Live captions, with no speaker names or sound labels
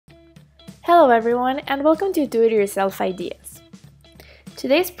Hello everyone and welcome to Do-It-Yourself Ideas.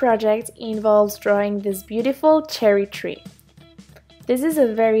 Today's project involves drawing this beautiful cherry tree. This is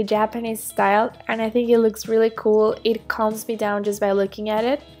a very Japanese style and I think it looks really cool. It calms me down just by looking at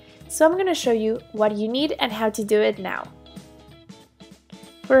it. So I'm going to show you what you need and how to do it now.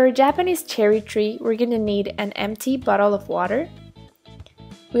 For our Japanese cherry tree, we're going to need an empty bottle of water.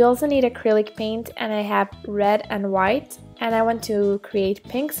 We also need acrylic paint and I have red and white and I want to create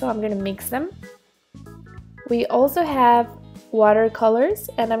pink, so I'm going to mix them. We also have watercolors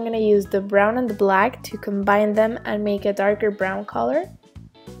and I'm going to use the brown and the black to combine them and make a darker brown color.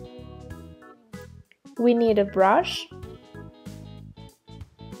 We need a brush,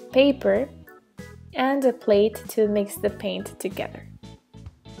 paper, and a plate to mix the paint together.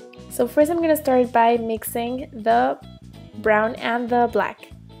 So first I'm going to start by mixing the brown and the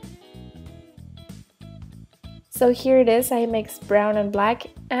black. So here it is, I mixed brown and black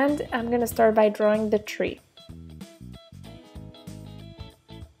and I'm going to start by drawing the tree.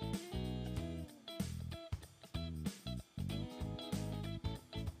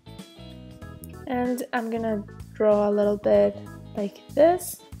 And I'm going to draw a little bit like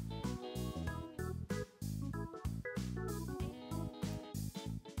this.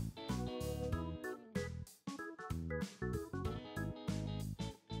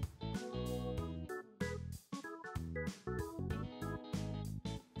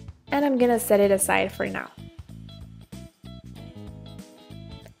 And I'm gonna set it aside for now.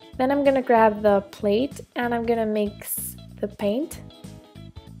 Then I'm gonna grab the plate and I'm gonna mix the paint.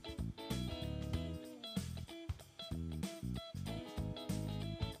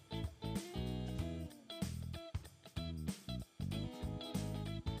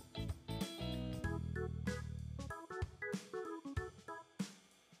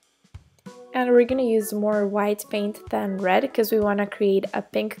 And we're going to use more white paint than red because we want to create a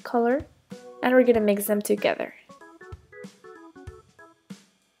pink color, and we're going to mix them together.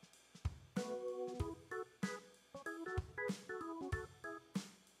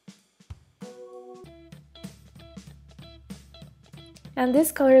 And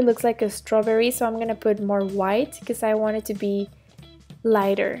this color looks like a strawberry, so I'm going to put more white because I want it to be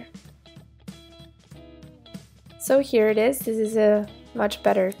lighter. So here it is, this is a much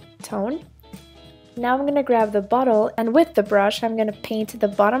better tone. Now I'm going to grab the bottle and with the brush I'm going to paint the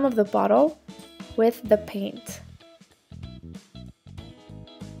bottom of the bottle with the paint.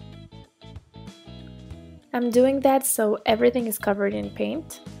 I'm doing that so everything is covered in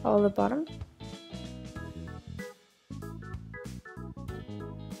paint, all the bottom.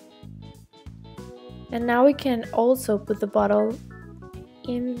 And now we can also put the bottle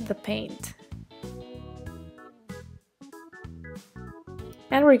in the paint.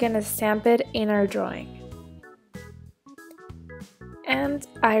 And we're gonna stamp it in our drawing. And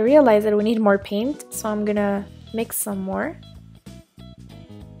I realized that we need more paint, so I'm gonna mix some more.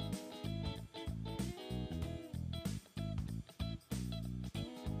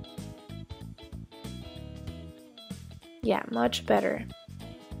 Yeah, much better.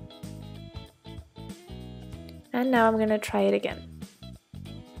 And now I'm gonna try it again.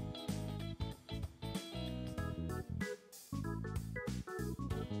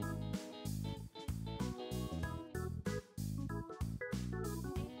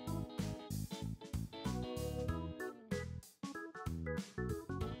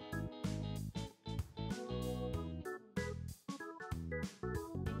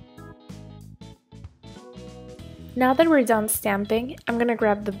 Now that we're done stamping, I'm gonna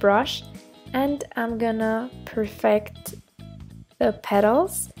grab the brush and I'm gonna perfect the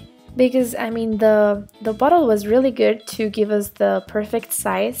petals because the bottle was really good to give us the perfect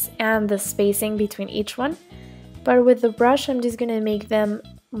size and the spacing between each one, but with the brush I'm just gonna make them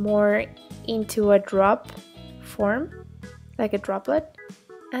more into a drop form, like a droplet,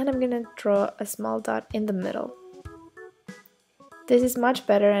 and I'm gonna draw a small dot in the middle. This is much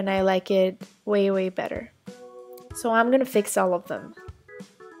better and I like it way better. So I'm gonna fix all of them.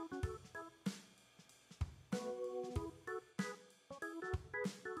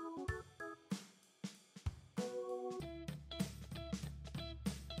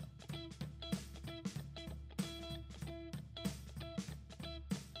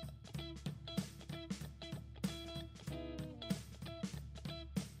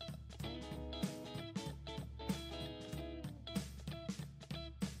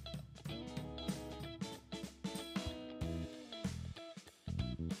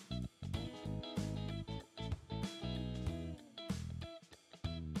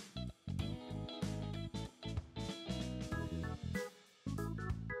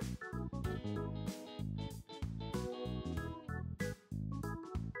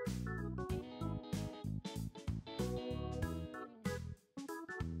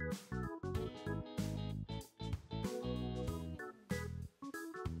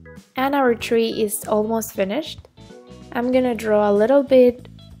 And our tree is almost finished. I'm gonna draw a little bit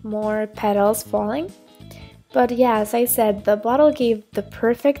more petals falling. But yeah, as I said, the bottle gave the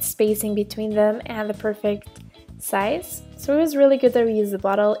perfect spacing between them and the perfect size. So it was really good that we used the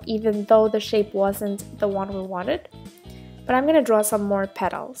bottle even though the shape wasn't the one we wanted. But I'm gonna draw some more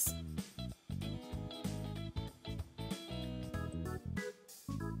petals.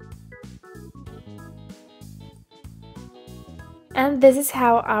 And this is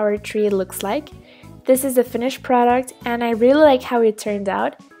how our tree looks like. This is the finished product and I really like how it turned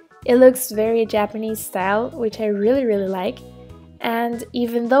out. It looks very Japanese style, which I really like. And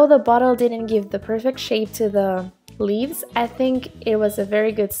even though the bottle didn't give the perfect shape to the leaves, I think it was a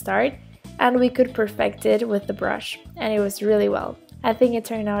very good start and we could perfect it with the brush. And it was really well. I think it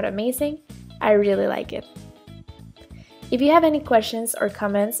turned out amazing. I really like it. If you have any questions or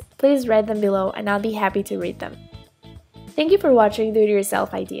comments, please write them below and I'll be happy to read them. Thank you for watching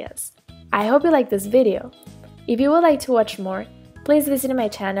Do-It-Yourself Ideas. I hope you liked this video. If you would like to watch more, please visit my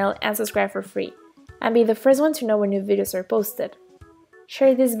channel and subscribe for free, and be the first one to know when new videos are posted.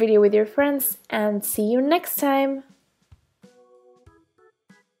 Share this video with your friends, and see you next time!